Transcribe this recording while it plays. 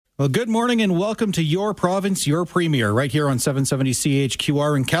Well, good morning and welcome to Your Province, Your Premier, right here on 770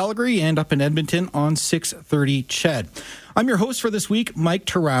 CHQR in Calgary and up in Edmonton on 630 CHED. I'm your host for this week, Mike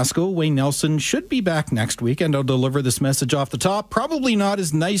Tarasco. Wayne Nelson should be back next week, and I'll deliver this message off the top. Probably not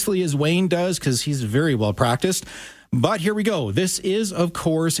as nicely as Wayne does because he's very well practiced. But here we go. This is, of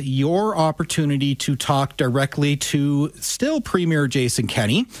course, your opportunity to talk directly to still Premier Jason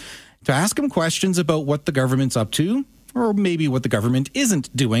Kenney, to ask him questions about what the government's up to, or maybe what the government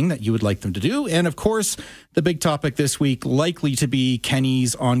isn't doing that you would like them to do. And of course, the big topic this week likely to be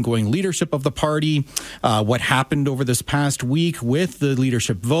Kenney's ongoing leadership of the party, what happened over this past week with the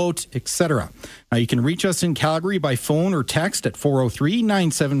leadership vote, etc. Now, you can reach us in Calgary by phone or text at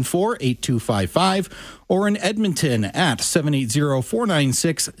 403-974-8255 or in Edmonton at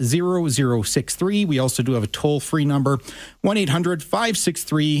 780-496-0063. We also do have a toll-free number,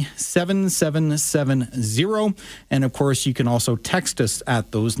 1-800-563-7770. And of course, you can also text us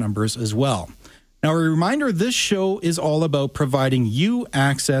at those numbers as well. Now, a reminder, this show is all about providing you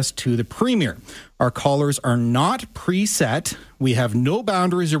access to the Premier. Our callers are not preset. We have no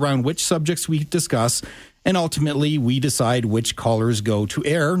boundaries around which subjects we discuss, and ultimately, we decide which callers go to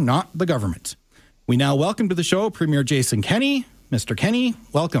air, not the government. We now welcome to the show Premier Jason Kenney. Mr. Kenney,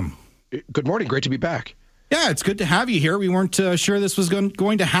 welcome. Good morning. Great to be back. Yeah, it's good to have you here. We weren't sure this was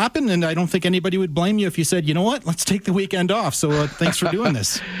going to happen, and I don't think anybody would blame you if you said, you know what, let's take the weekend off. So thanks for doing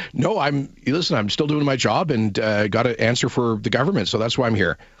this. No, I'm still doing my job and got to answer for the government, so that's why I'm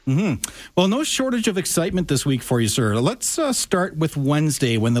here. Mm-hmm. Well, no shortage of excitement this week for you, sir. Let's start with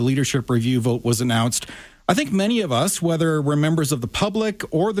Wednesday when the leadership review vote was announced. I think many of us, whether we're members of the public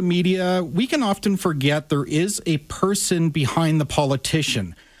or the media, we can often forget there is a person behind the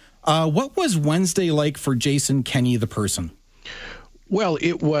politician. What was Wednesday like for Jason Kenney, the person? Well,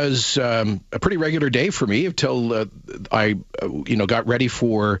 it was a pretty regular day for me until I got ready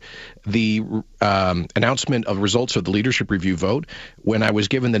for the announcement of results of the leadership review vote. When I was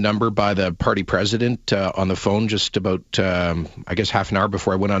given the number by the party president on the phone just about, half an hour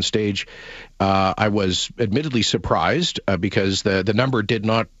before I went on stage, I was admittedly surprised because the number did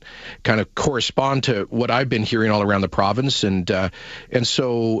not kind of correspond to what I've been hearing all around the province. And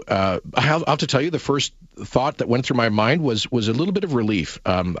so I'll have to tell you, the first thought that went through my mind was a little bit of relief.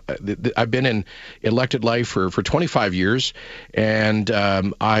 I've been in elected life for 25 years, and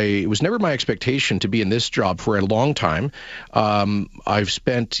it was never my expectation to be in this job for a long time. I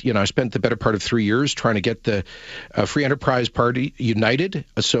spent the better part of 3 years trying to get the Free Enterprise Party united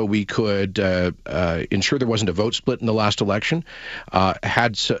so we could ensure there wasn't a vote split in the last election.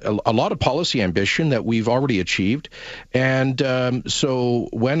 Had a lot of policy ambition that we've already achieved, and so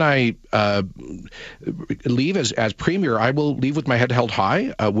when I leave as Premier, I will leave with my head held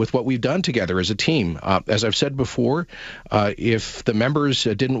high with what we've done together as a team. As I've said before, if the members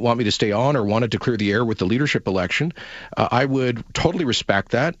didn't want me to stay on or wanted to clear the air with the leadership election, I would totally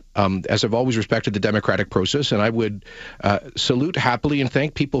respect that, as I've always respected the democratic process, and I would salute happily and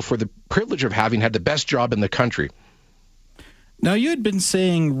thank people for the privilege of having had the best job in the country. Now, you had been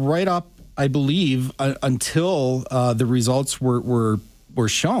saying right up, I believe, until the results were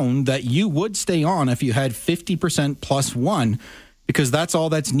shown that you would stay on if you had 50% plus one, because that's all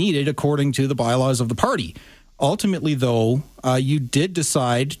that's needed according to the bylaws of the party. Ultimately, though, you did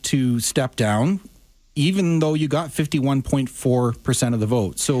decide to step down, even though you got 51.4% of the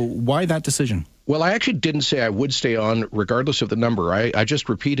vote. So why that decision? Well, I actually didn't say I would stay on regardless of the number. I just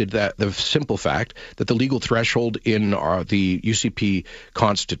repeated that the simple fact that the legal threshold in the UCP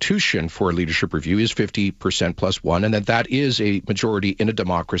Constitution for a leadership review is 50% plus one, and that is a majority in a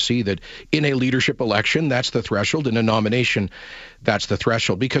democracy, that in a leadership election, that's the threshold. In a nomination, that's the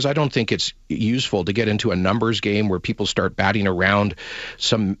threshold, because I don't think it's useful to get into a numbers game where people start batting around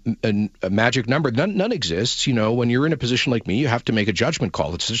some a magic number. None exists. When you're in a position like me, you have to make a judgment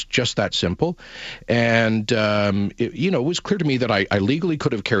call. It's just that simple. And, it was clear to me that I legally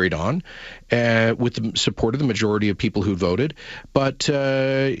could have carried on with the support of the majority of people who voted, but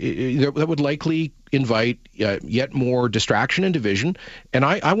that would likely invite yet more distraction and division. And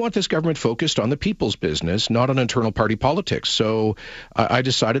I want this government focused on the people's business, not on internal party politics. So I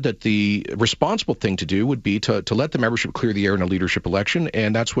decided that the responsible thing to do would be to let the membership clear the air in a leadership election,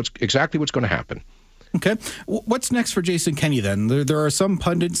 and that's exactly what's going to happen. Okay. What's next for Jason Kenney then? There are some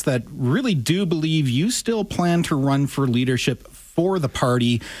pundits that really do believe you still plan to run for leadership for the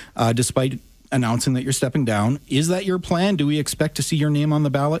party, despite announcing that you're stepping down. Is that your plan? Do we expect to see your name on the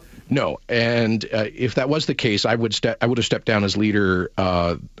ballot? No, and if that was the case, I would have stepped down as leader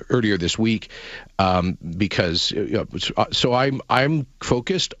earlier this week, because so I'm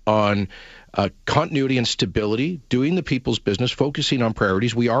focused on continuity and stability, doing the people's business, focusing on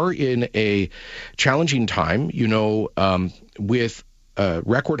priorities. We are in a challenging time, with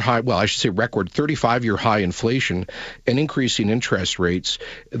record 35-year high inflation and increasing interest rates.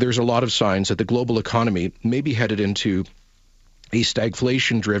 There's a lot of signs that the global economy may be headed into a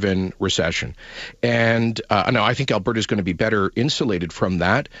stagflation-driven recession. And now I think Alberta is going to be better insulated from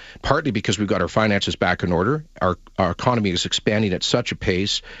that, partly because we've got our finances back in order. Our economy is expanding at such a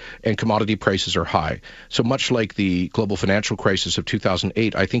pace, and commodity prices are high. So much like the global financial crisis of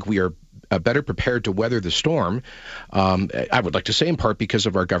 2008, I think we are better prepared to weather the storm. I would like to say in part because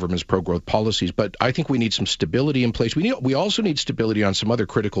of our government's pro-growth policies, but I think we need some stability in place. We also need stability on some other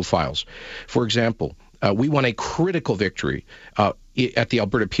critical files. For example, we won a critical victory at the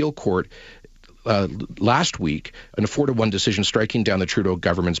Alberta Appeal Court last week, an 4-1 decision striking down the Trudeau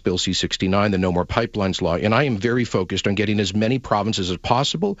government's Bill C-69, the No More Pipelines law. And I am very focused on getting as many provinces as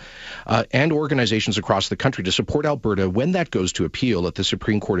possible and organizations across the country to support Alberta when that goes to appeal at the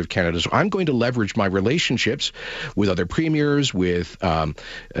Supreme Court of Canada. So I'm going to leverage my relationships with other premiers, with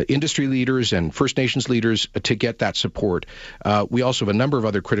industry leaders and First Nations leaders to get that support. We also have a number of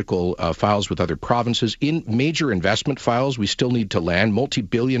other critical files with other provinces. In major investment files, we still need to land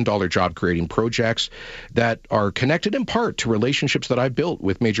multi-billion-dollar job-creating projects that are connected in part to relationships that I've built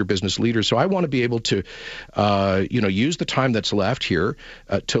with major business leaders. So I want to be able to, use the time that's left here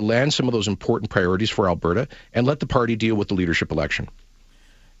to land some of those important priorities for Alberta and let the party deal with the leadership election.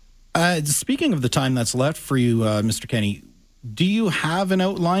 Speaking of the time that's left for you, Mr. Kenney, do you have an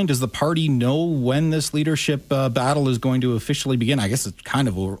outline? Does the party know when this leadership battle is going to officially begin? I guess it's kind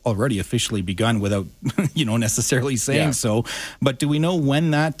of already officially begun without, necessarily saying so. But do we know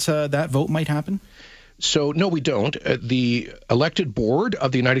when that vote might happen? So, no, we don't. The elected board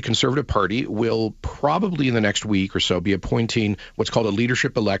of the United Conservative Party will probably in the next week or so be appointing what's called a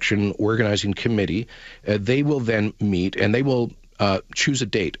leadership election organizing committee. They will then meet and they will choose a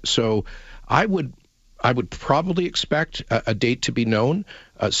date. So I would probably expect a date to be known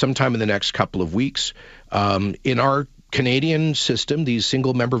sometime in the next couple of weeks. In our Canadian system, these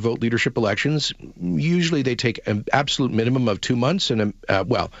single-member vote leadership elections, usually they take an absolute minimum of 2 months. And,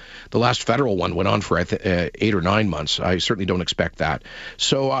 the last federal one went on for 8 or 9 months. I certainly don't expect that.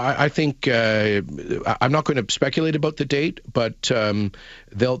 So I think I'm not going to speculate about the date, but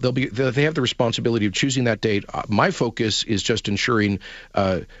they have the responsibility of choosing that date. My focus is just ensuring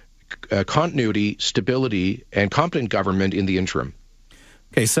continuity, stability, and competent government in the interim.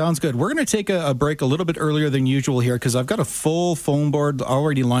 Okay, sounds good. We're going to take a break a little bit earlier than usual here because I've got a full phone board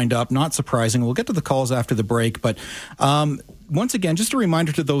already lined up. Not surprising. We'll get to the calls after the break. But once again, just a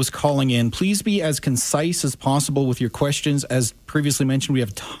reminder to those calling in, please be as concise as possible with your questions. As previously mentioned, we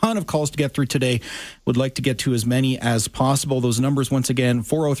have a ton of calls to get through today. Would like to get to as many as possible. Those numbers, once again,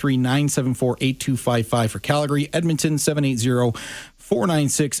 403-974-8255 for Calgary, Edmonton,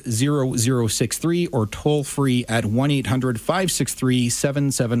 780-496-0063 or toll free at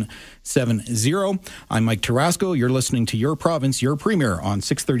 1-800-563-7770. I'm Mike Tarasco. You're listening to Your Province, Your Premier on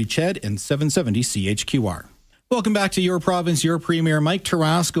 630 CHED and 770 CHQR. Welcome back to Your Province, Your Premier. Mike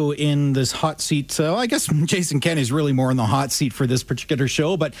Tarasco in this hot seat. So I guess Jason Kenney is really more in the hot seat for this particular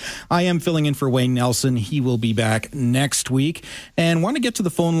show, but I am filling in for Wayne Nelson. He will be back next week. And want to get to the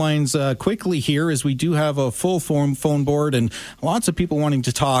phone lines quickly here as we do have a full phone board and lots of people wanting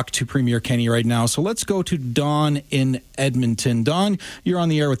to talk to Premier Kenney right now. So let's go to Don in Edmonton. Don, you're on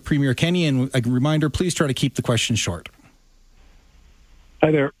the air with Premier Kenney. And a reminder, please try to keep the question short. Hi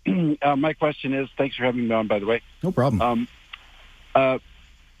there. My question is, thanks for having me on, by the way. No problem.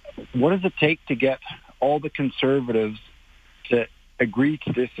 What does it take to get all the Conservatives to agree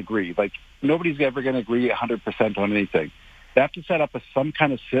to disagree? Like, nobody's ever going to agree 100% on anything. They have to set up some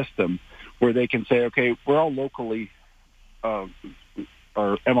kind of system where they can say, okay, we're all locally, our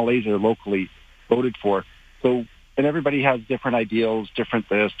MLAs are locally voted for. So, and everybody has different ideals, different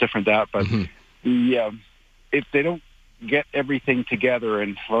this, different that. But if they don't get everything together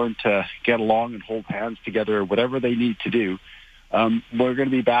and learn to get along and hold hands together, whatever they need to do, we're going to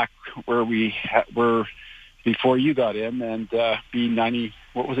be back where we were before you got in and be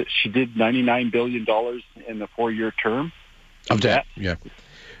she did $99 billion in the 4-year term of debt. Yeah.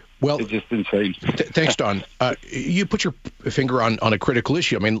 Well, it's just insane. Thanks, Don. You put your finger on a critical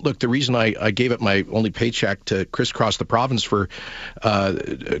issue. I mean, look, the reason I gave up my only paycheck to crisscross the province for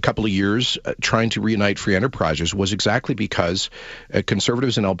a couple of years trying to reunite free enterprisers was exactly because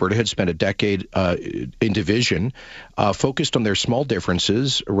Conservatives in Alberta had spent a decade in division, focused on their small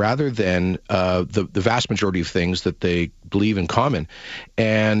differences rather than the vast majority of things that they believe in common.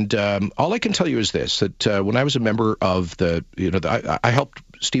 And all I can tell you is this, that when I was a member of I helped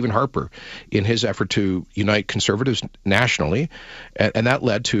Stephen Harper in his effort to unite Conservatives nationally, and that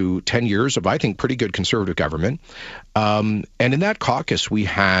led to 10 years of, I think, pretty good Conservative government. And in that caucus, we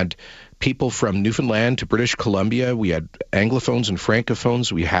had people from Newfoundland to British Columbia. We had Anglophones and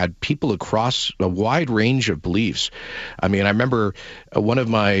Francophones. We had people across a wide range of beliefs. I mean, I remember one of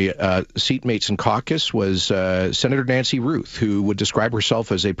my seatmates in caucus was Senator Nancy Ruth, who would describe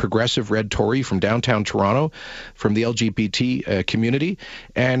herself as a progressive red Tory from downtown Toronto, from the LGBT community.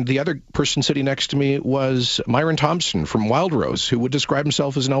 And the other person sitting next to me was Myron Thompson from Wildrose, who would describe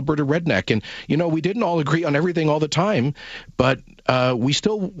himself as an Alberta redneck. And, you know, we didn't all agree on everything all the time, but we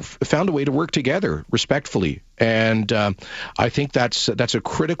still found a way to work together respectfully. And I think that's a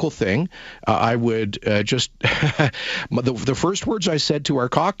critical thing. I would just the first words I said to our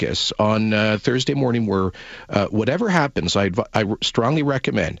caucus on Thursday morning were, whatever happens, I strongly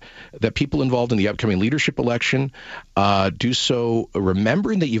recommend that people involved in the upcoming leadership election do so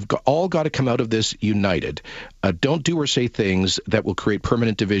remembering that you've all got to come out of this united. Don't do or say things that will create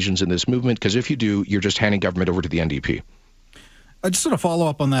permanent divisions in this movement, because if you do, you're just handing government over to the NDP. I just want to follow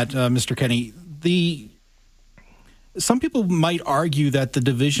up on that, Mr. Kenney. Some people might argue that the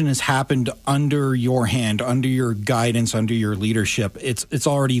division has happened under your hand, under your guidance, under your leadership. It's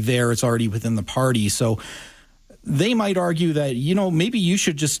already there. It's already within the party. So they might argue that, you know, maybe you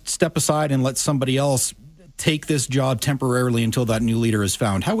should just step aside and let somebody else take this job temporarily until that new leader is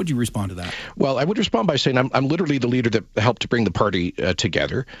found. How would you respond to that? Well, I would respond by saying I'm literally the leader that helped to bring the party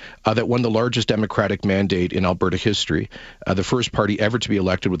together, that won the largest Democratic mandate in Alberta history, the first party ever to be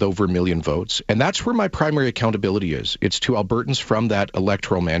elected with over 1 million votes. And that's where my primary accountability is. It's to Albertans from that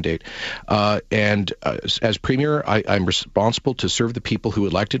electoral mandate. And as Premier, I'm responsible to serve the people who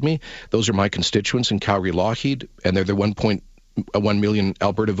elected me. Those are my constituents in Calgary-Lougheed, and they're the 1.1 million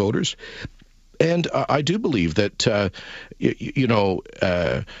Alberta voters. And I do believe that,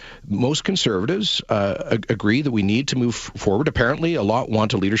 most Conservatives agree that we need to move forward. Apparently, a lot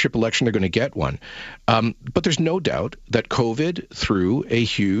want a leadership election. They're going to get one. But there's no doubt that COVID threw a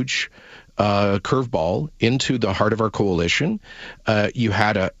huge curveball into the heart of our coalition. You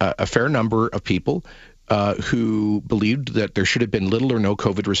had a fair number of people who believed that there should have been little or no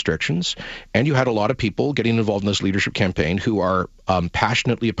COVID restrictions. And you had a lot of people getting involved in this leadership campaign who are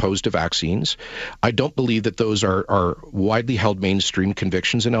passionately opposed to vaccines. I don't believe that those are widely held mainstream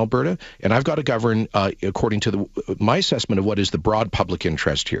convictions in Alberta. And I've got to govern according to my assessment of what is the broad public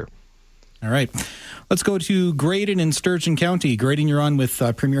interest here. All right. Let's go to Graydon in Sturgeon County. Graydon, you're on with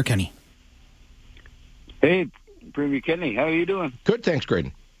Premier Kenney. Hey, Premier Kenney, how are you doing? Good, thanks,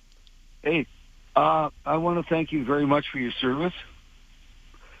 Graydon. Hey. I want to thank you very much for your service,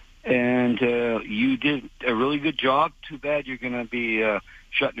 and you did a really good job. Too bad you're going to be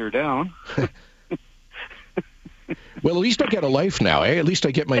shutting her down. Well, at least I get a life now, eh? At least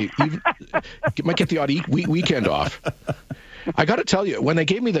I get might get the odd weekend off. I got to tell you, when they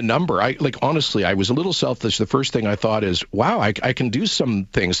gave me the number, honestly, I was a little selfish. The first thing I thought is, wow, I can do some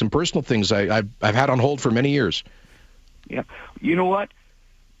things, some personal things I've had on hold for many years. Yeah, you know what?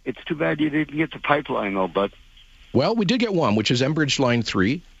 It's too bad you didn't get the pipeline, though, bud. Well, we did get one, which is Enbridge Line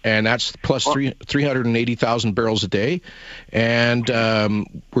 3, and that's plus 380,000 barrels a day. And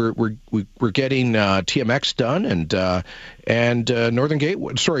we're getting TMX done and Northern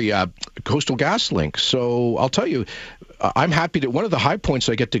Gateway, Coastal GasLink. So I'll tell you, I'm happy that one of the high points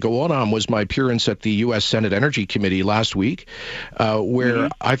I get to go on was my appearance at the U.S. Senate Energy Committee last week, where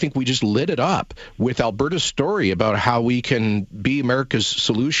I think we just lit it up with Alberta's story about how we can be America's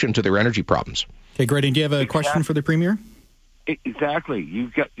solution to their energy problems. Okay, Graydon, do you have a question for the Premier? Exactly.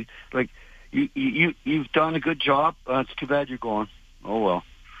 You've got you've done a good job. It's too bad you're going. Oh well.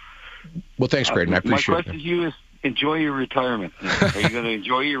 Well, thanks, Graydon. I appreciate it. My question to you is: enjoy your retirement. Are you going to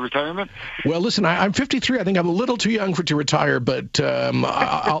enjoy your retirement? Well, listen, I'm 53. I think I'm a little too young to retire, but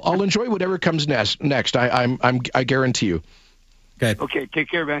I'll enjoy whatever comes next. I guarantee you. Okay. Okay. Take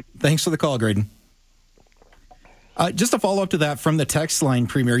care, man. Thanks for the call, Graydon. Just a follow-up to that from the text line,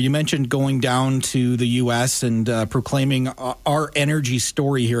 Premier, you mentioned going down to the U.S. and proclaiming our energy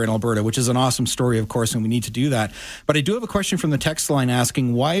story here in Alberta, which is an awesome story, of course, and we need to do that. But I do have a question from the text line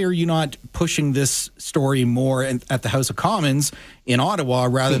asking, why are you not pushing this story more at the House of Commons in Ottawa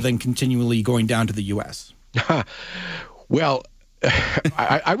rather than continually going down to the U.S.? Well,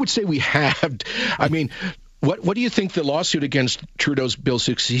 I would say we have. I mean, What do you think the lawsuit against Trudeau's Bill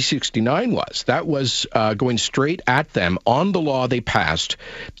C-69 was? That was going straight at them on the law they passed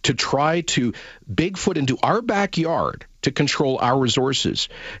to try to Bigfoot into our backyard to control our resources.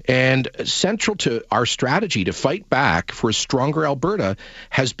 And central to our strategy to fight back for a stronger Alberta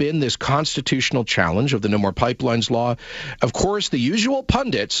has been this constitutional challenge of the No More Pipelines law. Of course, the usual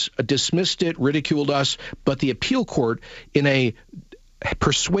pundits dismissed it, ridiculed us, but the appeal court, in a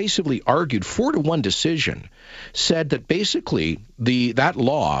persuasively argued 4-1 decision, said that basically that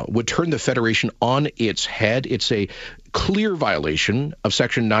law would turn the Federation on its head. It's a clear violation of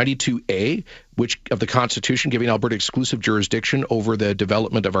Section 92A, of the Constitution, giving Alberta exclusive jurisdiction over the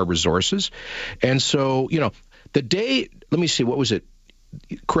development of our resources. And so, the day, let me see, what was it?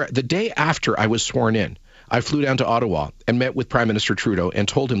 Correct. The day after I was sworn in, I flew down to Ottawa and met with Prime Minister Trudeau and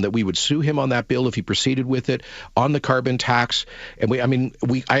told him that we would sue him on that bill if he proceeded with it, on the carbon tax. And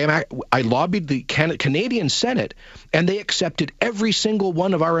I lobbied the Canadian Senate, and they accepted every single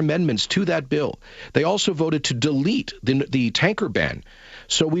one of our amendments to that bill. They also voted to delete the tanker ban.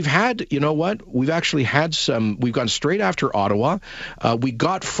 So we've had, we've actually had we've gone straight after Ottawa. We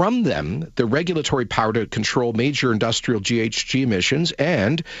got from them the regulatory power to control major industrial GHG emissions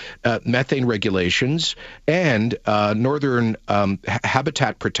and methane regulations and northern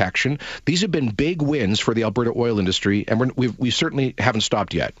habitat protection. These have been big wins for the Alberta oil industry, and we certainly haven't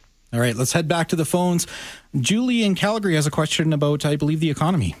stopped yet. All right, let's head back to the phones. Julie in Calgary has a question about, I believe, the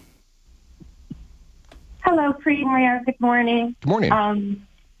economy. Hello, Premier. Good morning. Good morning.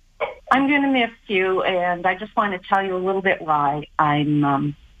 I'm going to miss you, and I just want to tell you a little bit why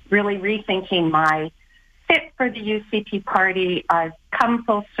I'm really rethinking my fit for the UCP party. I've come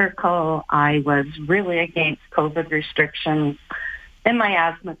full circle. I was really against COVID restrictions. Then my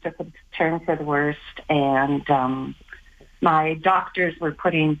asthma took a turn for the worst, and my doctors were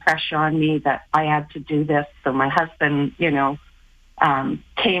putting pressure on me that I had to do this. So my husband, came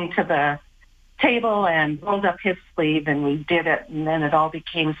to the table and rolled up his sleeve, and we did it. And then it all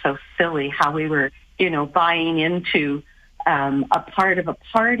became so silly how we were, buying into a part of a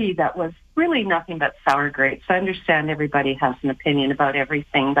party that was really nothing but sour grapes. I understand everybody has an opinion about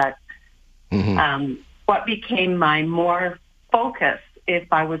everything, but what became my more focus,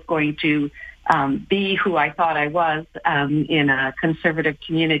 if I was going to be who I thought I was in a conservative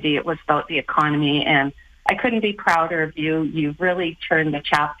community, it was about the economy. And I couldn't be prouder of you. You've really turned the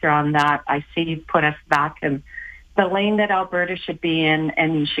chapter on that. I see you've put us back in the lane that Alberta should be in,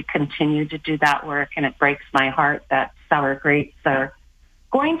 and you should continue to do that work. And it breaks my heart that sour grapes are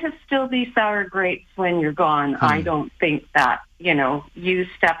going to still be sour grapes when you're gone. I don't think that, you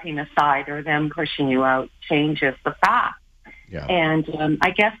stepping aside or them pushing you out changes the fact. Yeah. And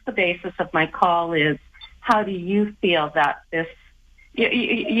I guess the basis of my call is, how do you feel that this,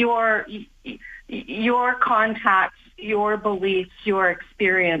 your contacts, your beliefs, your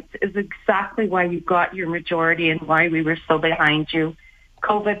experience is exactly why you got your majority and why we were so behind you.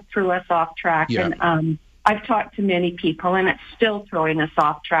 COVID threw us off track. Yeah. And I've talked to many people, and it's still throwing us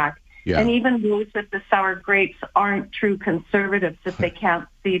off track. Yeah. And even those with the sour grapes aren't true conservatives if they can't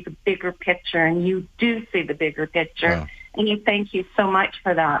see the bigger picture. And you do see the bigger picture. Wow. And you thank you so much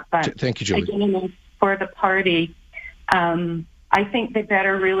for that. But thank you, Julie. Again, for the party, I think they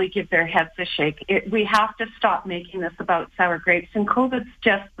better really give their heads a shake. We have to stop making this about sour grapes. And COVID's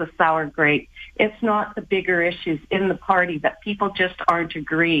just the sour grape. It's not the bigger issues in the party that people just aren't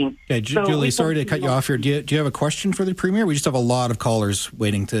agreeing. Okay, Julie, sorry to cut you off here. Do you have a question for the Premier? We just have a lot of callers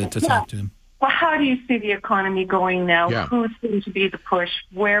waiting to talk to him. Well, how do you see the economy going now? Yeah. Who's going to be the push?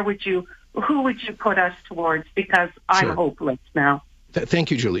 Who would you put us towards? Because I'm hopeless now.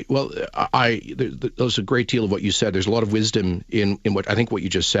 Thank you, Julie. Well, there's a great deal of what you said. There's a lot of wisdom in what you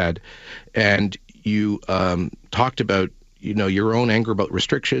just said, and you talked about your own anger about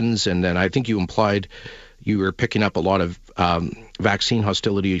restrictions, and then I think you implied you were picking up a lot of vaccine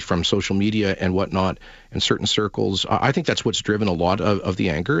hostility from social media and whatnot in certain circles. I think that's what's driven a lot of the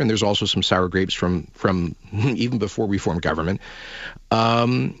anger, and there's also some sour grapes from even before we formed government.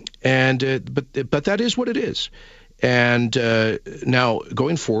 But that is what it is. And now,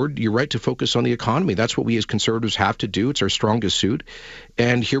 going forward, you're right to focus on the economy. That's what we as Conservatives have to do. It's our strongest suit.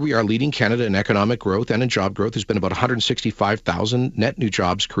 And here we are leading Canada in economic growth and in job growth. There's been about 165,000 net new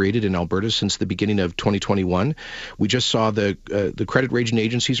jobs created in Alberta since the beginning of 2021. We just saw the credit rating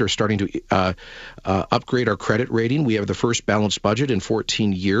agencies are starting to upgrade our credit rating. We have the first balanced budget in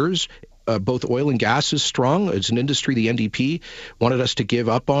 14 years. Both oil and gas is strong. It's an industry the NDP wanted us to give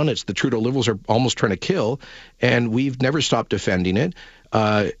up on. It's the Trudeau Liberals are almost trying to kill, and we've never stopped defending it.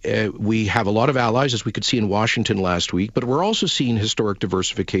 We have a lot of allies, as we could see in Washington last week, but we're also seeing historic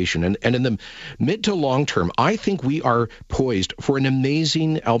diversification. And in the mid to long term, I think we are poised for an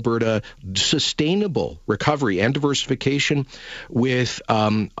amazing Alberta sustainable recovery and diversification with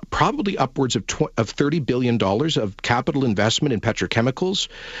probably upwards of $30 billion of capital investment in petrochemicals.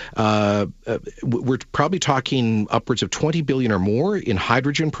 We're probably talking upwards of $20 billion or more in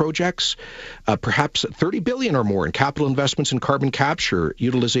hydrogen projects, perhaps $30 billion or more in capital investments in carbon capture,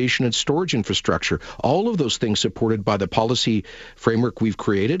 utilization and storage infrastructure, all of those things supported by the policy framework we've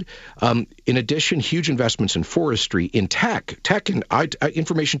created. In addition, huge investments in forestry, in tech and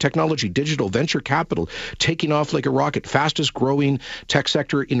information technology, digital, venture capital, taking off like a rocket. Fastest growing tech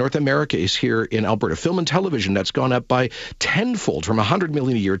sector in North America is here in Alberta. Film and television, that's gone up by tenfold from $100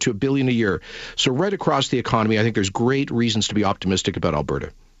 million a year to $1 billion a year. So right across the economy, I think there's great reasons to be optimistic about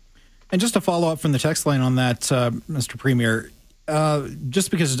Alberta. And just to follow up from the text line on that, Mr. Premier,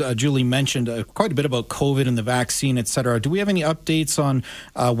 just because Julie mentioned quite a bit about COVID and the vaccine, et cetera, do we have any updates on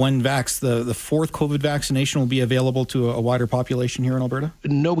when the fourth COVID vaccination will be available to a wider population here in Alberta?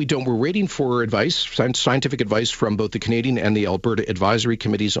 No, we don't. We're waiting for advice, scientific advice from both the Canadian and the Alberta advisory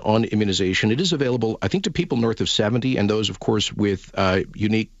committees on immunization. It is available, I think, to people north of 70 and those, of course, with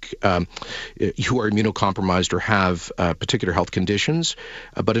unique, who are immunocompromised or have particular health conditions.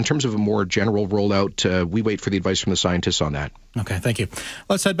 But in terms of a more general rollout, we wait for the advice from the scientists on that. Okay, thank you.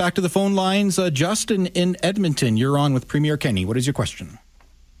 Let's head back to the phone lines. Justin in Edmonton, you're on with Premier Kenney. What is your question?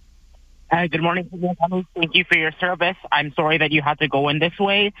 Good morning, Premier Kenney. Thank you for your service. I'm sorry that you had to go in this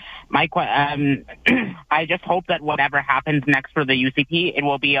way. I just hope that whatever happens next for the UCP, it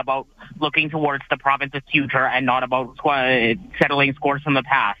will be about looking towards the province's future and not about settling scores from the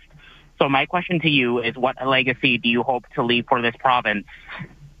past. So my question to you is, what legacy do you hope to leave for this province?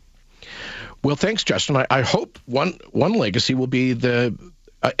 Well, thanks, Justin. I hope one legacy will be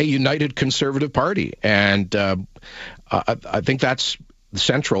a united Conservative Party, and I think that's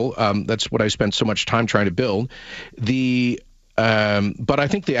central. That's what I spent so much time trying to build. But I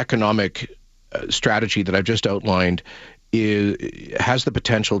think the economic strategy that I've just outlined has the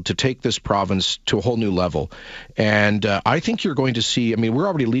potential to take this province to a whole new level. And I think you're going to see, we're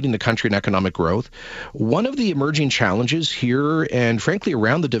already leading the country in economic growth. One of the emerging challenges here and frankly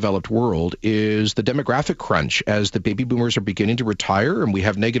around the developed world is the demographic crunch as the baby boomers are beginning to retire and we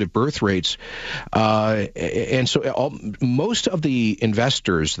have negative birth rates. And so most of the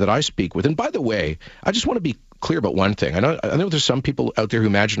investors that I speak with, and by the way, I just want to be clear about one thing. I know there's some people out there who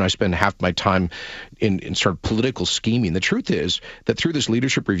imagine I spend half my time in sort of political scheming. The truth is that through this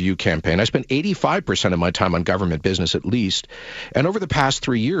leadership review campaign, I spent 85% of my time on government business at least. And over the past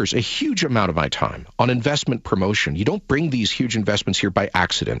 3 years, a huge amount of my time on investment promotion. You don't bring these huge investments here by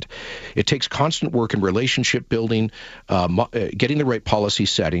accident. It takes constant work in relationship building, getting the right policy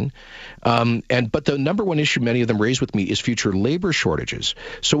setting. But the number one issue many of them raise with me is future labor shortages.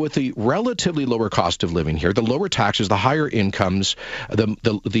 So with the relatively lower cost of living here, the lower taxes, the higher incomes,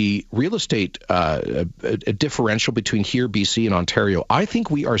 the real estate differential between here, BC, and Ontario, I think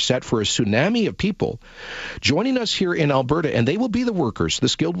we are set for a tsunami of people joining us here in Alberta, and they will be the workers, the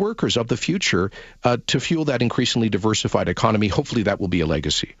skilled workers of the future to fuel that increasingly diversified economy. Hopefully that will be a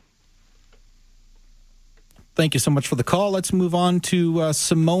legacy. Thank you so much for the call. Let's move on to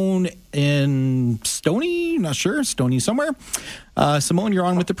Simone in Stoney. Not sure. Stoney somewhere. Simone, you're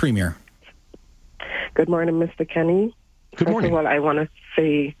on with the Premier. Good morning, Mr. Kenney. Good morning. First of all, I want to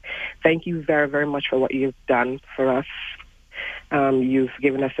say thank you very, very much for what you've done for us. You've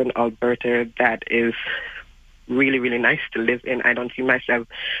given us an Alberta that is really, really nice to live in. I don't see myself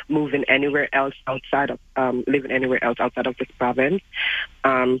moving anywhere else outside of living anywhere else outside of this province.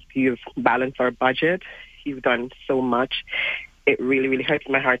 You've balanced our budget. You've done so much. It really, really hurts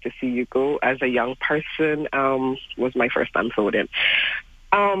my heart to see you go. As a young person, was my first time voting.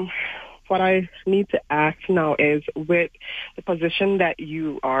 What I need to ask now is, with the position that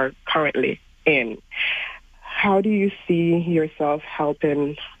you are currently in, how do you see yourself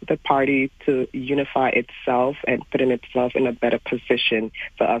helping the party to unify itself and putting itself in a better position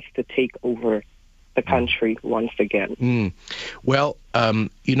for us to take over the country once again? Well,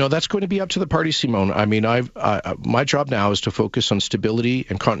 that's going to be up to the party, Simone. My job now is to focus on stability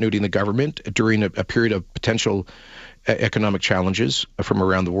and continuity in the government during a period of potential economic challenges from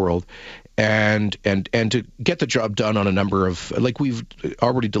around the world, and to get the job done on a number of, like, we've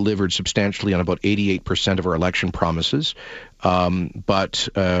already delivered substantially on about 88% of our election promises, but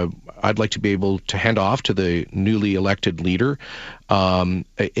I'd like to be able to hand off to the newly elected leader a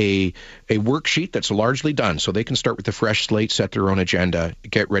worksheet that's largely done, so they can start with a fresh slate, set their own agenda,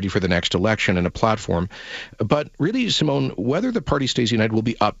 get ready for the next election, and a platform. But really, Simone, whether the party stays united will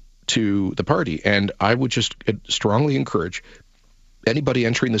be up to the party, and I would just strongly encourage anybody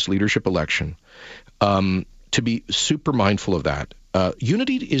entering this leadership election to be super mindful of that.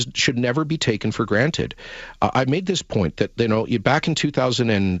 Unity should never be taken for granted. I made this point that, back in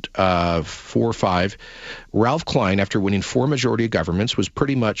 2004-5, Ralph Klein, after winning 4 majority governments, was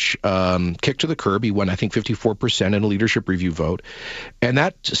pretty much kicked to the curb. He won, I think, 54% in a leadership review vote. And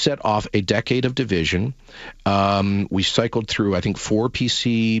that set off a decade of division. We cycled through, I think, 4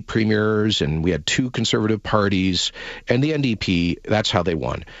 PC premiers, and we had 2 conservative parties, and the NDP, that's how they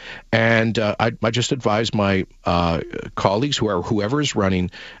won. And I just advise my colleagues, whoever is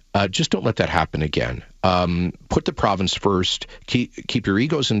running, just don't let that happen again. Put the province first. Keep your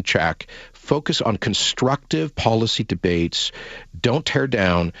egos in check. Focus on constructive policy debates. Don't tear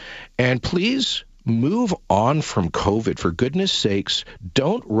down. And please move on from COVID. For goodness sakes,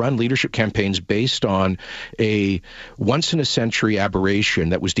 don't run leadership campaigns based on a once-in-a-century aberration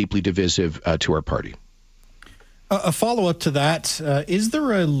that was deeply divisive to our party. A follow-up to that, is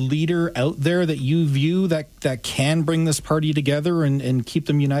there a leader out there that you view that can bring this party together and keep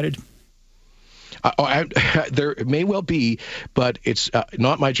them united? There may well be, but it's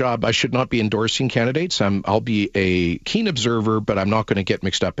not my job. I should not be endorsing candidates. I'll be a keen observer, but I'm not going to get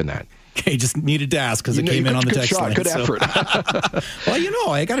mixed up in that. Okay, just needed to ask because it came in on the text line. Good effort. Well,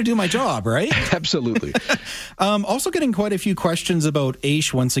 I got to do my job, right? Absolutely. Also getting quite a few questions about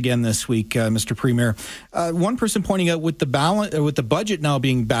AISH once again this week, Mr. Premier. One person pointing out with the budget now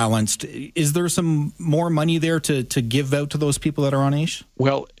being balanced, is there some more money there to give out to those people that are on AISH?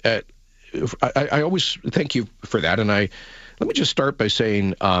 Well, I always thank you for that, and let me just start by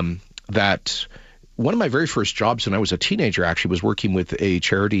saying that one of my very first jobs when I was a teenager actually was working with a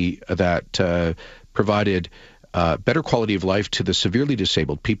charity that provided better quality of life to the severely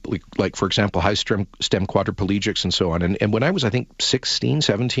disabled people, like, for example, high-STEM quadriplegics and so on. And when I was, I think, 16,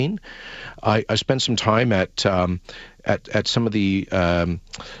 17, I spent some time at some of the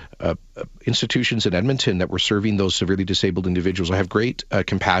institutions in Edmonton that were serving those severely disabled individuals. I have great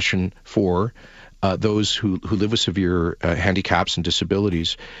compassion for those who live with severe handicaps and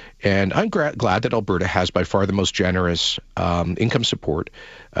disabilities. And I'm glad that Alberta has by far the most generous income support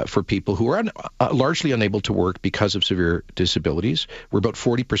for people who are largely unable to work because of severe disabilities. We're about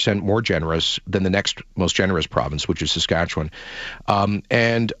 40% more generous than the next most generous province, which is Saskatchewan.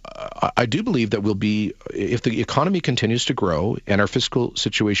 And I do believe that we'll be, if the economy continues to grow and our fiscal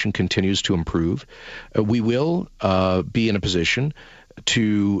situation continues to improve, we will be in a position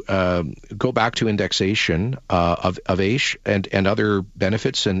to go back to indexation of AISH and other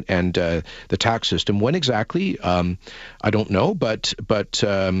benefits and the tax system. When exactly, I don't know, but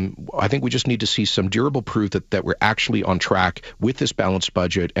I think we just need to see some durable proof that we're actually on track with this balanced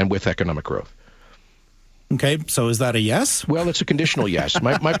budget and with economic growth. Okay, so is that a yes? Well, it's a conditional yes.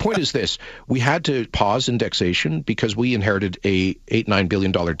 My point is this. We had to pause indexation because we inherited a $8-9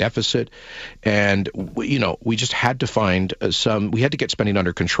 billion deficit, and we just had to find we had to get spending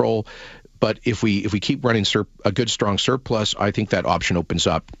under control. But if we keep running a good, strong surplus, I think that option opens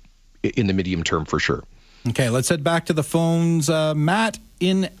up in the medium term for sure. Okay, let's head back to the phones. Matt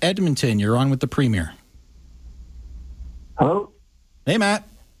in Edmonton, you're on with the Premier. Hello? Hey, Matt.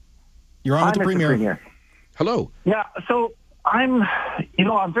 You're on with the Premier. Hello. Yeah, so I'm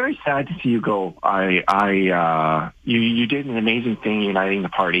very sad to see you go. You did an amazing thing uniting the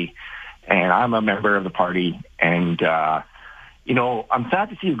party, and I'm a member of the party, and I'm sad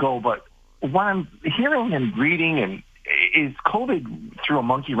to see you go. But what I'm hearing and reading is COVID threw a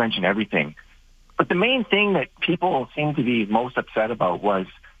monkey wrench in everything. But the main thing that people seem to be most upset about was,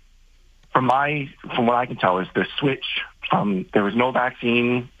 from what I can tell, is the switch from there was no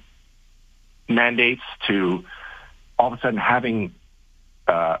vaccine mandates to all of a sudden having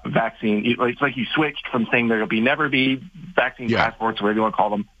vaccine. It's like you switched from saying there'll never be vaccine passports, whatever you want to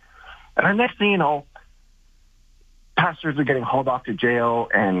call them. And the next thing you know, pastors are getting hauled off to jail,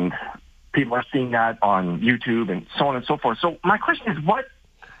 and people are seeing that on YouTube and so on and so forth. So my question is, what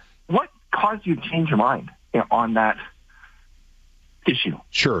caused you to change your mind on that issue?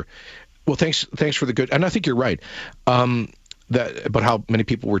 Sure. Well, thanks for the good, and I think you're right. About how many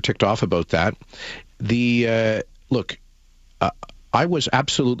people were ticked off about that. Look, I was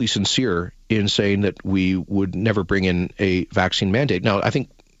absolutely sincere in saying that we would never bring in a vaccine mandate. Now, I think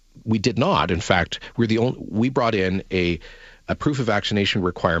we did not. In fact, we brought in a proof of vaccination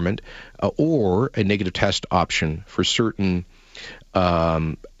requirement or a negative test option for certain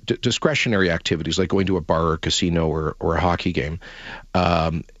discretionary activities like going to a bar or casino or a hockey game.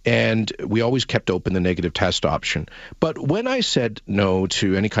 And we always kept open the negative test option. But when I said no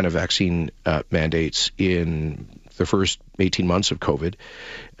to any kind of vaccine mandates in the first 18 months of COVID,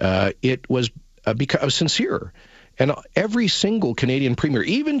 it was because I was sincere. And every single Canadian premier,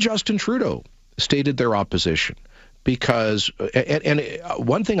 even Justin Trudeau, stated their opposition. Because, and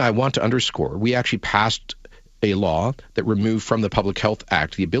one thing I want to underscore, we actually passed a law that removed from the Public Health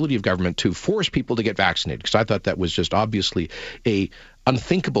Act the ability of government to force people to get vaccinated, because I thought that was just obviously a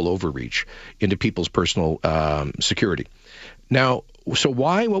unthinkable overreach into people's personal security. Now, so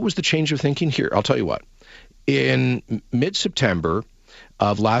what was the change of thinking here? I'll tell you what. In mid-September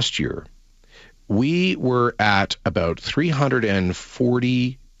of last year, we were at about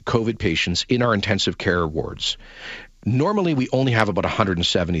 340 COVID patients in our intensive care wards. Normally, we only have about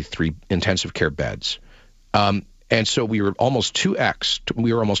 173 intensive care beds. And so we were almost 2x.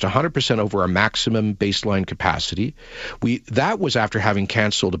 We were almost 100% over our maximum baseline capacity. That was after having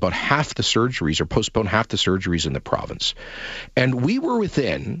canceled about half the surgeries or postponed half the surgeries in the province. And we were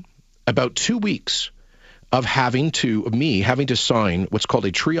within about 2 weeks of having to sign what's called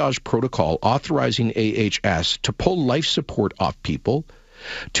a triage protocol authorizing AHS to pull life support off people,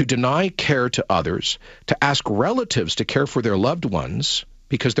 to deny care to others, to ask relatives to care for their loved ones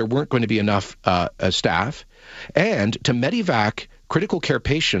because there weren't going to be enough staff, and to medevac critical care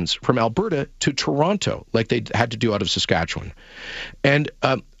patients from Alberta to Toronto, like they had to do out of Saskatchewan. And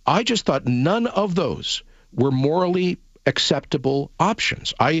I just thought none of those were morally acceptable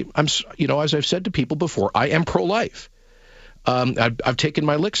options. I'm, as I've said to people before, I am pro-life. I've taken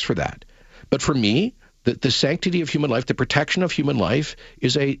my licks for that. But for me, the sanctity of human life, the protection of human life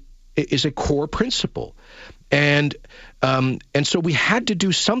is a core principle. And so we had to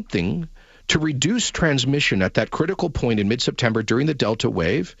do something to reduce transmission at that critical point in mid-September during the Delta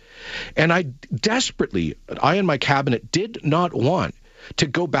wave. And I and my cabinet did not want to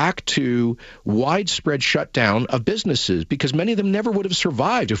go back to widespread shutdown of businesses, because many of them never would have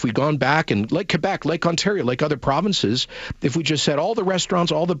survived if we'd gone back, and like Quebec, like Ontario, like other provinces, if we just said all the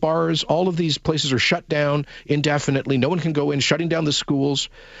restaurants, all the bars, all of these places are shut down indefinitely, no one can go in, shutting down the schools,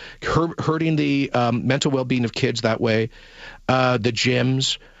 hurting the mental well-being of kids that way, the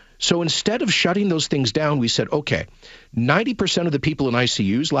gyms. So instead of shutting those things down, we said, okay, 90% of the people in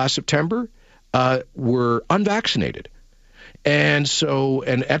ICUs last September were unvaccinated. And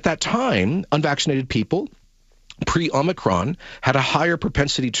at that time, unvaccinated people, pre-Omicron, had a higher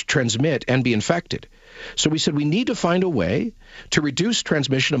propensity to transmit and be infected. So we said we need to find a way to reduce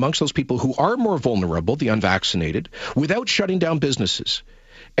transmission amongst those people who are more vulnerable, the unvaccinated, without shutting down businesses.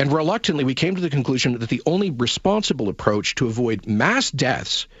 And reluctantly, we came to the conclusion that the only responsible approach to avoid mass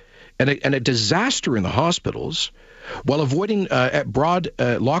deaths and a disaster in the hospitals, while avoiding broad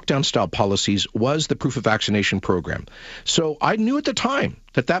lockdown-style policies, was the proof of vaccination program. So I knew at the time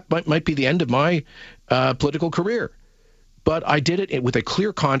that might be the end of my political career. But I did it with a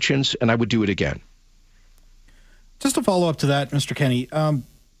clear conscience, and I would do it again. Just to follow up to that, Mr. Kenney,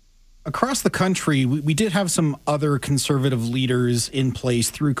 across the country, we did have some other conservative leaders in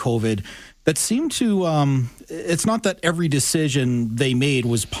place through COVID that seemed to, it's not that every decision they made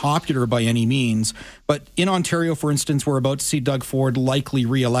was popular by any means, but in Ontario, for instance, we're about to see Doug Ford likely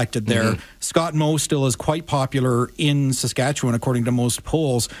re-elected there. Mm-hmm. Scott Moe still is quite popular in Saskatchewan, according to most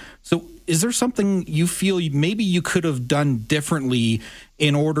polls. So is there something you feel maybe you could have done differently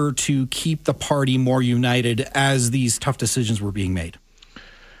in order to keep the party more united as these tough decisions were being made?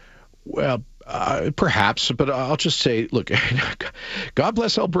 Well, perhaps, but I'll just say, look, God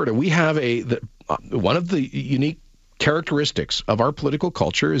bless Alberta. We have one of the unique characteristics of our political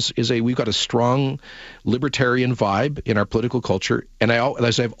culture is we've got a strong libertarian vibe in our political culture. And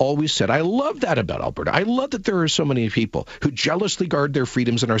as I've always said, I love that about Alberta. I love that there are so many people who jealously guard their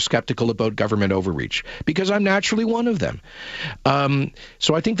freedoms and are skeptical about government overreach, because I'm naturally one of them.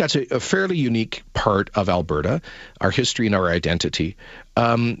 So I think that's a fairly unique part of Alberta, our history and our identity.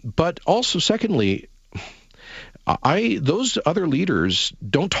 But also, secondly, those other leaders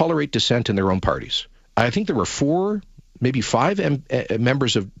don't tolerate dissent in their own parties. I think there were 4, maybe 5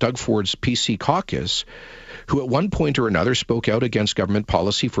 members of Doug Ford's PC caucus who at one point or another spoke out against government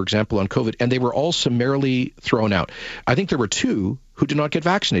policy, for example, on COVID, and they were all summarily thrown out. I think there were 2 who did not get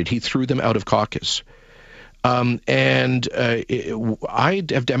vaccinated. He threw them out of caucus. I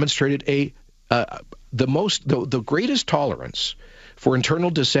have demonstrated the greatest tolerance for internal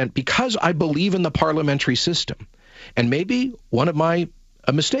dissent because I believe in the parliamentary system. And maybe one of my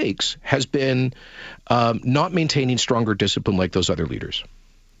mistakes has been not maintaining stronger discipline like those other leaders.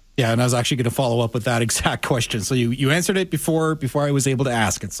 Yeah, and I was actually going to follow up with that exact question. So you answered it before I was able to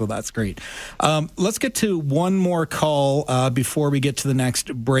ask it, so that's great. Let's get to one more call before we get to the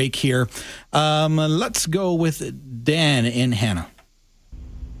next break here. Let's go with Dan in Hannah.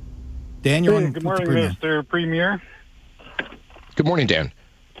 Dan, you're on. Good morning, Mr. Premier. Good morning, Dan.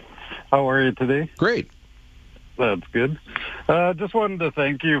 How are you today? Great. That's good. Just wanted to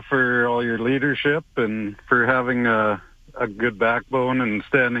thank you for all your leadership and for having a good backbone and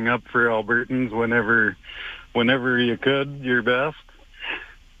standing up for Albertans whenever you could, your best.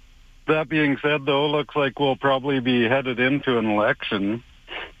 That being said, though, looks like we'll probably be headed into an election.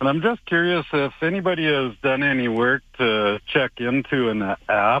 And I'm just curious if anybody has done any work to check into an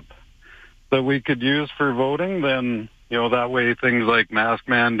app that we could use for voting. Then, that way things like mask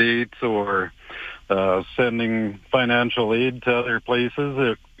mandates or sending financial aid to other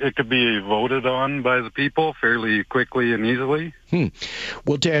places, it could be voted on by the people fairly quickly and easily.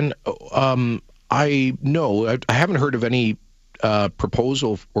 Well, Dan, I haven't heard of any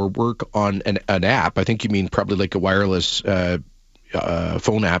proposal or work on an app. I think you mean probably like a wireless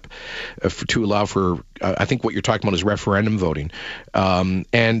phone app to allow for, I think what you're talking about is referendum voting.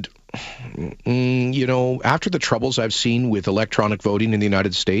 And after the troubles I've seen with electronic voting in the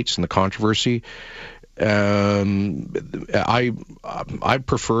United States and the controversy, I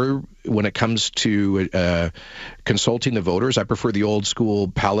prefer, when it comes to consulting the voters, I prefer the old school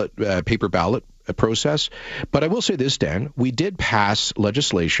paper ballot process. But I will say this, Dan, we did pass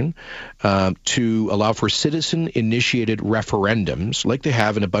legislation to allow for citizen-initiated referendums, like they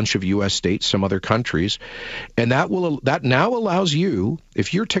have in a bunch of U.S. states, some other countries, and that now allows you,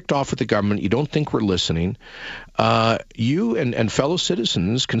 if you're ticked off with the government, you don't think we're listening, you and fellow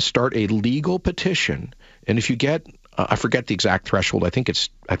citizens can start a legal petition, and if you get I forget the exact threshold. I think it's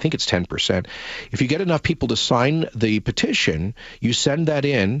 10%. If you get enough people to sign the petition, you send that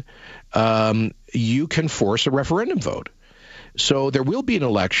in, you can force a referendum vote. So there will be an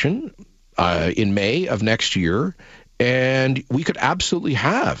election in May of next year, and we could absolutely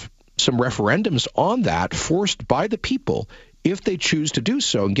have some referendums on that forced by the people if they choose to do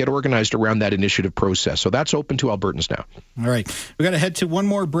so and get organized around that initiative process. So that's open to Albertans now. All right. We've got to head to one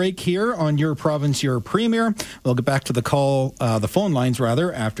more break here on Your Province, Your Premier. We'll get back to the phone lines,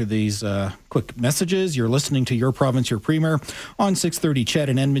 after these quick messages. You're listening to Your Province, Your Premier on 630 CHED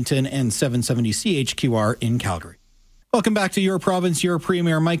in Edmonton and 770 CHQR in Calgary. Welcome back to Your Province, Your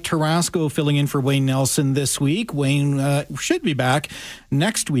Premier. Mike Tarasco filling in for Wayne Nelson this week. Wayne should be back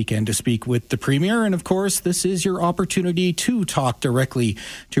next weekend to speak with the Premier. And of course, this is your opportunity to talk directly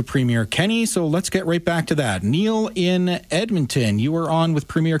to Premier Kenney. So let's get right back to that. Neil in Edmonton, you are on with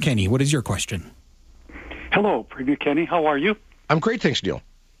Premier Kenney. What is your question? Hello, Premier Kenney. How are you? I'm great, thanks, Neil.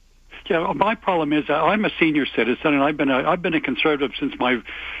 Yeah, my problem is I'm a senior citizen, and I've been a conservative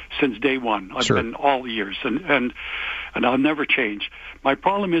since day one. I've been all years, and I'll never change. My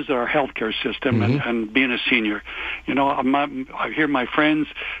problem is our healthcare system and being a senior. I hear my friends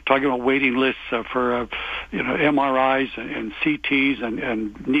talking about waiting lists for MRIs and CTs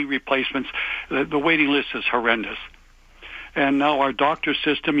and knee replacements. The waiting list is horrendous. And now our doctor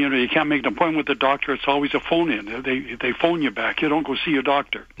system, you can't make an appointment with the doctor. It's always a phone in. They phone you back. You don't go see your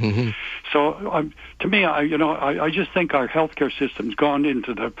doctor. Mm-hmm. So to me, I just think our healthcare system's gone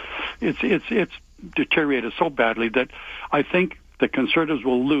into it's deteriorated so badly that I think the Conservatives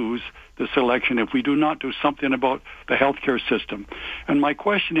will lose this election if we do not do something about the healthcare system. And my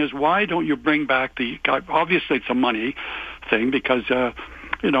question is, why don't you bring back obviously it's a money thing because,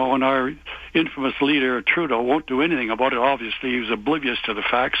 and our infamous leader, Trudeau, won't do anything about it. Obviously, he's oblivious to the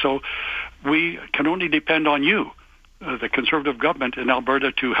fact. So we can only depend on you, the Conservative government in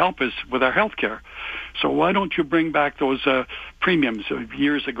Alberta, to help us with our health care. So why don't you bring back those premiums?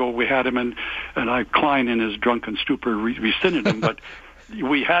 Years ago, we had them, and Klein in his drunken stupor rescinded them. But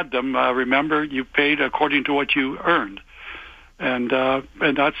we had them. Remember, you paid according to what you earned. And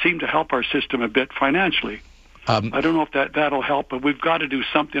that seemed to help our system a bit financially. I don't know if that'll help, but we've got to do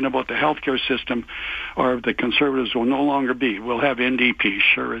something about the healthcare system, or the Conservatives will no longer be. We'll have NDP,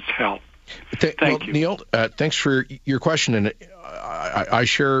 sure as hell. Thank you. Neil, thanks for your question, and I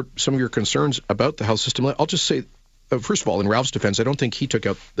share some of your concerns about the health system. I'll just say, first of all, in Ralph's defense, I don't think he took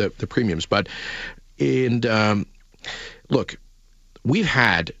out the premiums, but look, we've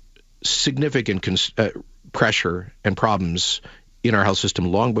had significant pressure and problems in our health system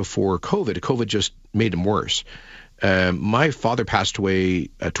long before COVID. COVID just made them worse. My father passed away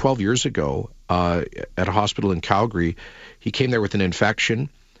 12 years ago at a hospital in Calgary. He came there with an infection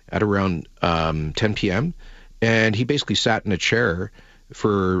at around 10 p.m., and he basically sat in a chair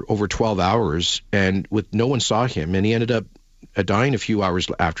for over 12 hours, and no one saw him, and he ended up dying a few hours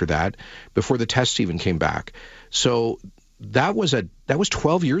after that, before the tests even came back. So that was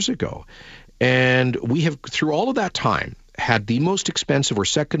 12 years ago, and we have, through all of that time, had the most expensive or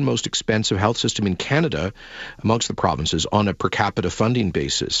second most expensive health system in Canada amongst the provinces on a per capita funding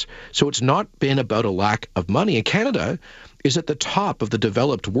basis. So it's not been about a lack of money. And Canada is at the top of the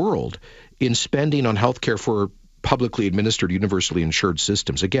developed world in spending on healthcare for publicly administered, universally insured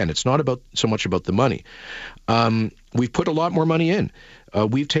systems. Again, it's not so much about the money. We've put a lot more money in.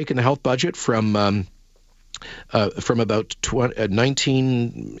 We've taken the health budget from about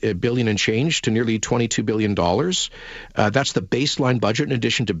 19 billion and change to nearly $22 billion. That's the baseline budget, in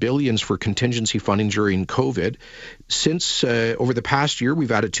addition to billions for contingency funding during COVID. Since over the past year,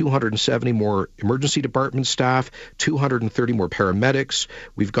 we've added 270 more emergency department staff, 230 more paramedics.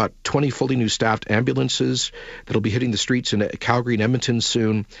 We've got 20 fully new staffed ambulances that'll be hitting the streets in Calgary and Edmonton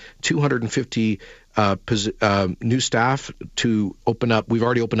soon, 250 new staff to open up. We've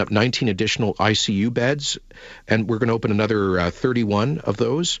already opened up 19 additional ICU beds, and we're going to open another 31 of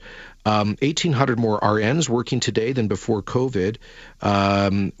those. 1,800 more RNs working today than before COVID.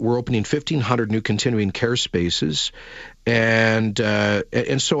 We're opening 1,500 new continuing care spaces. And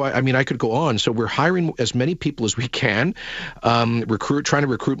so, I mean, I could go on. So we're hiring as many people as we can, trying to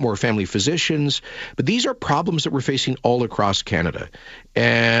recruit more family physicians. But these are problems that we're facing all across Canada.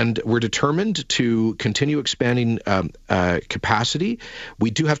 And we're determined to continue expanding capacity.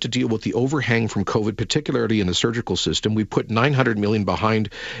 We do have to deal with the overhang from COVID, particularly in the surgical system. We put $900 million behind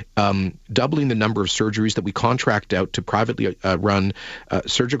doubling the number of surgeries that we contract out to privately run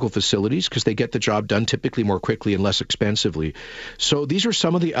surgical facilities, because they get the job done typically more quickly and less expensively. So these are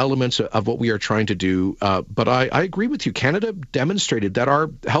some of the elements of what we are trying to do. But I agree with you. Canada demonstrated that our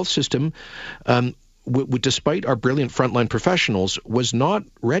health system, despite our brilliant frontline professionals, was not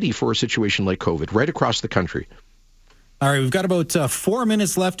ready for a situation like COVID right across the country. All right, we've got about 4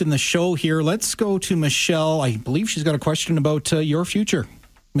 minutes left in the show here. Let's go to Michelle. I believe she's got a question about your future.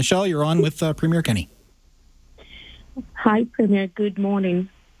 Michelle, you're on with Premier Kenney. Hi, Premier. Good morning,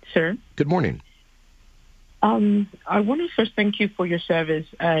 sir. Good morning. I want to first thank you for your service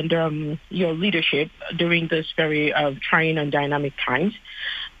and your leadership during this very trying and dynamic times.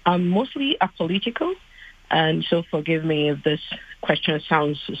 Mostly apolitical, and so forgive me if this question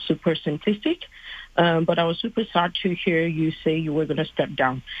sounds super simplistic, but I was super sad to hear you say you were going to step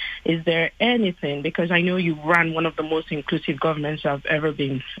down. Is there anything, because I know you ran one of the most inclusive governments I've ever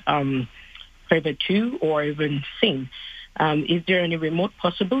been privy to or even seen, is there any remote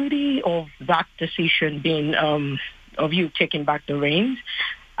possibility of that decision being, of you taking back the reins?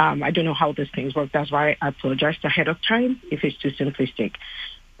 I don't know how these things work. That's why I apologized ahead of time if it's too simplistic.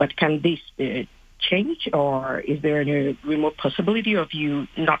 But can this change, or is there any remote possibility of you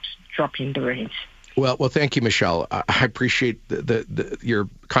not dropping the reins? Well, thank you, Michelle. I appreciate your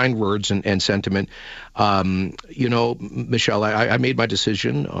kind words and sentiment. Michelle, I made my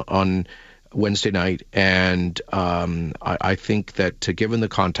decision on Wednesday night, and I think that, given the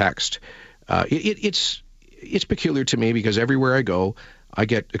context, it's peculiar to me because everywhere I go, I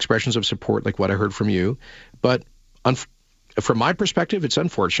get expressions of support like what I heard from you. But from my perspective, it's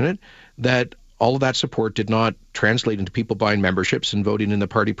unfortunate that all of that support did not translate into people buying memberships and voting in the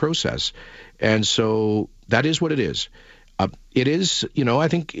party process. And so that is what it is. It is, I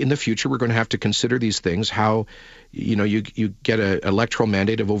think in the future we're going to have to consider these things, how, you get an electoral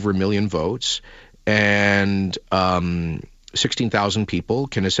mandate of over 1 million votes, and 16,000 people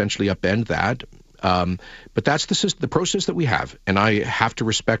can essentially upend that. But that's the process that we have, and I have to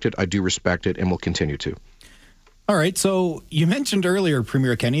respect it. I do respect it, and will continue to. All right. So you mentioned earlier,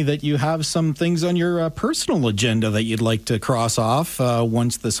 Premier Kenney, that you have some things on your personal agenda that you'd like to cross off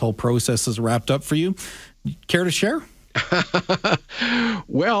once this whole process is wrapped up for you. Care to share?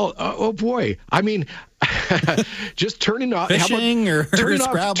 Well, oh boy. I mean, just turning off turning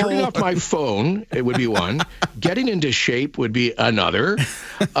off my phone, it would be one. Getting into shape would be another.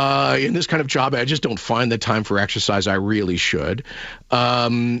 In this kind of job, I just don't find the time for exercise I really should. I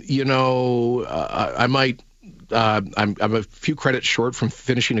might. I'm a few credits short from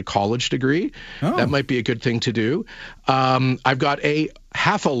finishing a college degree. Oh. That might be a good thing to do. I've got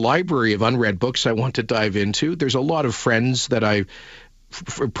half a library of unread books I want to dive into. There's a lot of friends that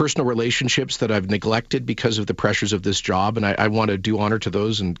personal relationships that I've neglected because of the pressures of this job, and I want to do honor to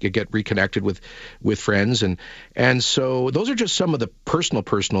those and get reconnected with friends. And so those are just some of the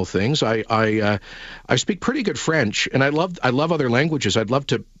personal things. I speak pretty good French, and I love other languages. I'd love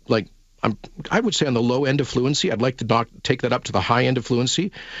to I would say on the low end of fluency. I'd like to take that up to the high end of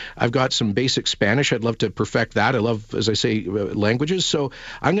fluency. I've got some basic Spanish. I'd love to perfect that. I love, as I say, languages. So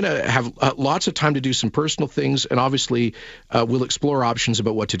I'm going to have lots of time to do some personal things, and obviously we'll explore options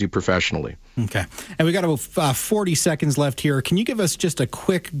about what to do professionally. Okay. And we got about 40 seconds left here. Can you give us just a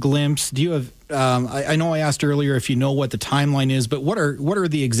quick glimpse? Do you have, I know I asked earlier if you know what the timeline is, but what are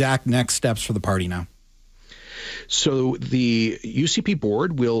the exact next steps for the party now? So the UCP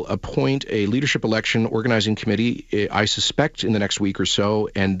board will appoint a leadership election organizing committee, I suspect, in the next week or so,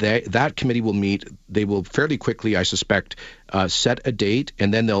 and that committee will meet. They will fairly quickly, I suspect, set a date,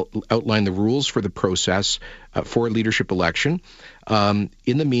 and then they'll outline the rules for the process for a leadership election. In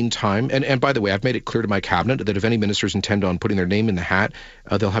the meantime, and by the way, I've made it clear to my cabinet that if any ministers intend on putting their name in the hat,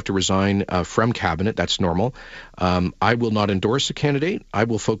 they'll have to resign from cabinet. That's normal. I will not endorse a candidate. I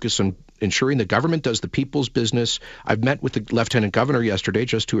will focus on ensuring the government does the people's business. I've met with the Lieutenant Governor yesterday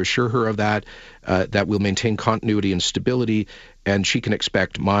just to assure her of that we'll maintain continuity and stability, and she can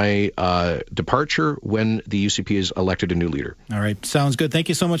expect my departure when the UCP is elected a new leader. All right. Sounds good. Thank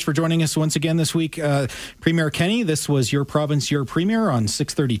you so much for joining us once again this week. Premier Kenney, this was Your Province, Your Premier on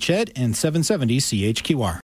 630 CHED and 770 CHQR.